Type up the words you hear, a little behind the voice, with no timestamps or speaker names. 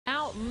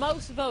Well,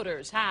 most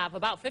voters have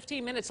about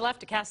 15 minutes left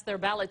to cast their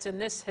ballots in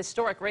this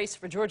historic race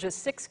for Georgia's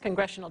 6th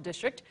Congressional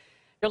District.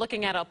 You're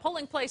looking at a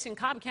polling place in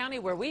Cobb County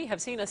where we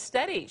have seen a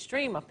steady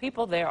stream of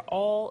people there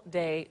all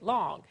day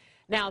long.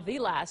 Now, the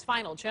last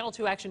final Channel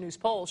 2 Action News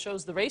poll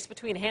shows the race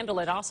between Handel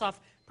and Ossoff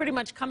pretty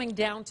much coming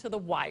down to the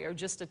wire.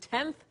 Just a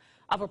tenth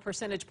of a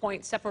percentage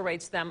point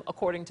separates them,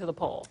 according to the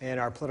poll. And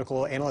our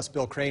political analyst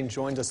Bill Crane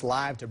joins us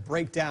live to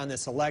break down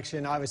this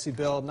election. Obviously,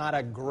 Bill, not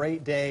a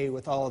great day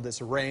with all of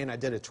this rain. I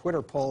did a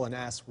Twitter poll and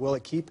asked, will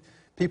it keep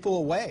people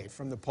away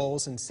from the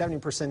polls? And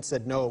 70%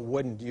 said no, it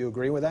wouldn't. Do you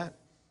agree with that?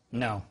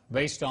 No.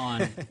 Based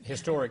on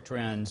historic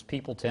trends,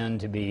 people tend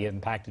to be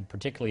impacted,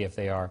 particularly if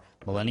they are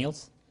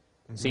millennials,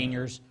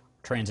 seniors,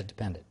 transit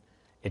dependent.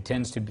 It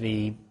tends to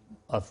be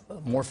a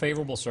more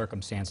favorable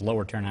circumstance,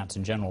 lower turnouts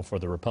in general for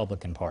the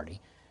Republican Party.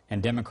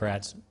 And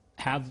Democrats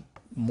have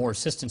more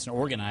assistance in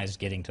organized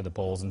getting to the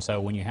polls. And so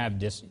when you have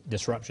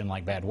disruption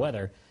like bad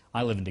weather,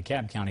 I live in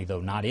DeKalb County,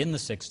 though not in the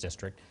 6th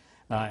District.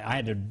 I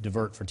had to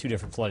divert for 2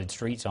 different flooded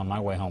streets on my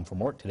way home from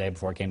work today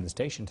before I came to the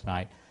station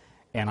tonight.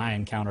 And I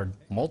encountered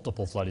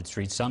multiple flooded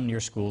streets, some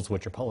near schools,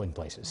 which are polling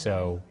places.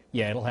 So,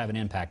 yeah, it'll have an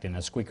impact. In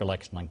a squeaker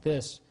election like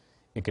this,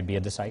 it could be a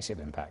decisive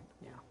impact.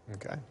 Yeah.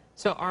 Okay.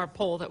 So our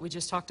poll that we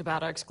just talked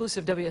about, our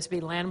exclusive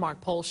WSB landmark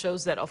poll,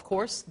 shows that, of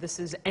course, this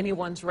is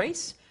anyone's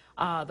race.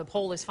 The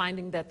poll is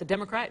finding that the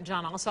Democrat,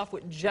 Jon Ossoff,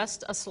 with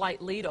just a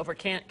slight lead over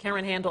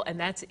Karen Handel, and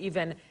that's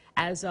even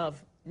as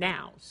of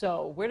now.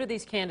 So where do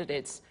these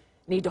candidates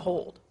need to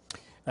hold?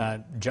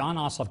 Jon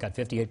Ossoff got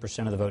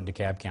 58% of the vote in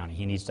DeKalb County.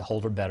 He needs to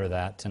hold or better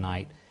that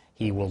tonight.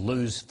 He will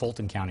lose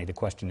Fulton County. The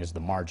question is the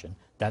margin.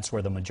 That's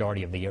where the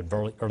majority of the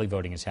early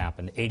voting has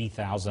happened.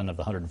 80,000 of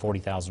the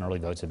 140,000 early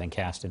votes have been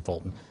cast in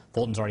Fulton.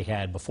 Fulton's already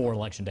had, before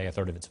Election Day, a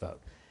third of its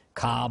vote.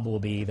 Cobb will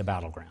be the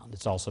battleground.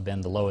 It's also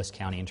been the lowest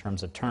county in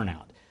terms of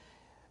turnout.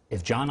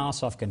 If Jon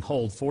Ossoff can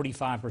hold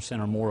 45%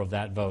 or more of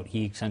that vote,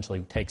 he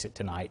essentially takes it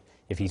tonight.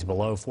 If he's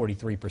below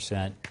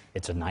 43%,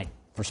 it's a night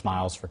for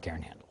smiles for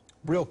Karen Handel.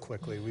 Real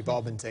quickly, we've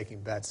all been taking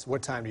bets.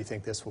 What time do you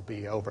think this will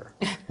be over?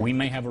 We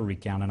may have a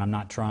recount, and I'm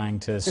not trying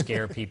to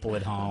scare people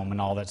at home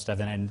and all that stuff.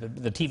 And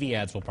the TV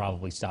ads will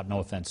probably stop, no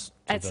offense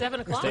to at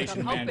 7 o'clock,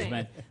 station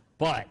management.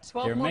 But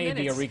there may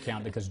be a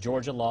recount because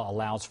Georgia law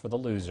allows for the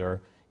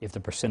loser, if the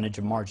percentage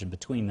of margin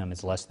between them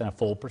is less than a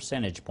full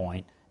percentage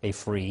point, a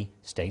free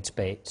state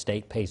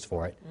pays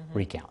for it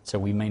recount. So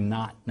we may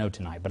not know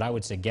tonight. But I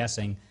would say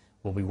guessing,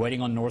 we'll be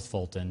waiting on North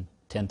Fulton,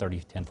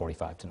 10:30,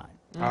 10:45 tonight.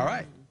 All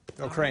right.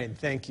 Bill Crane,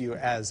 thank you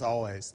as always.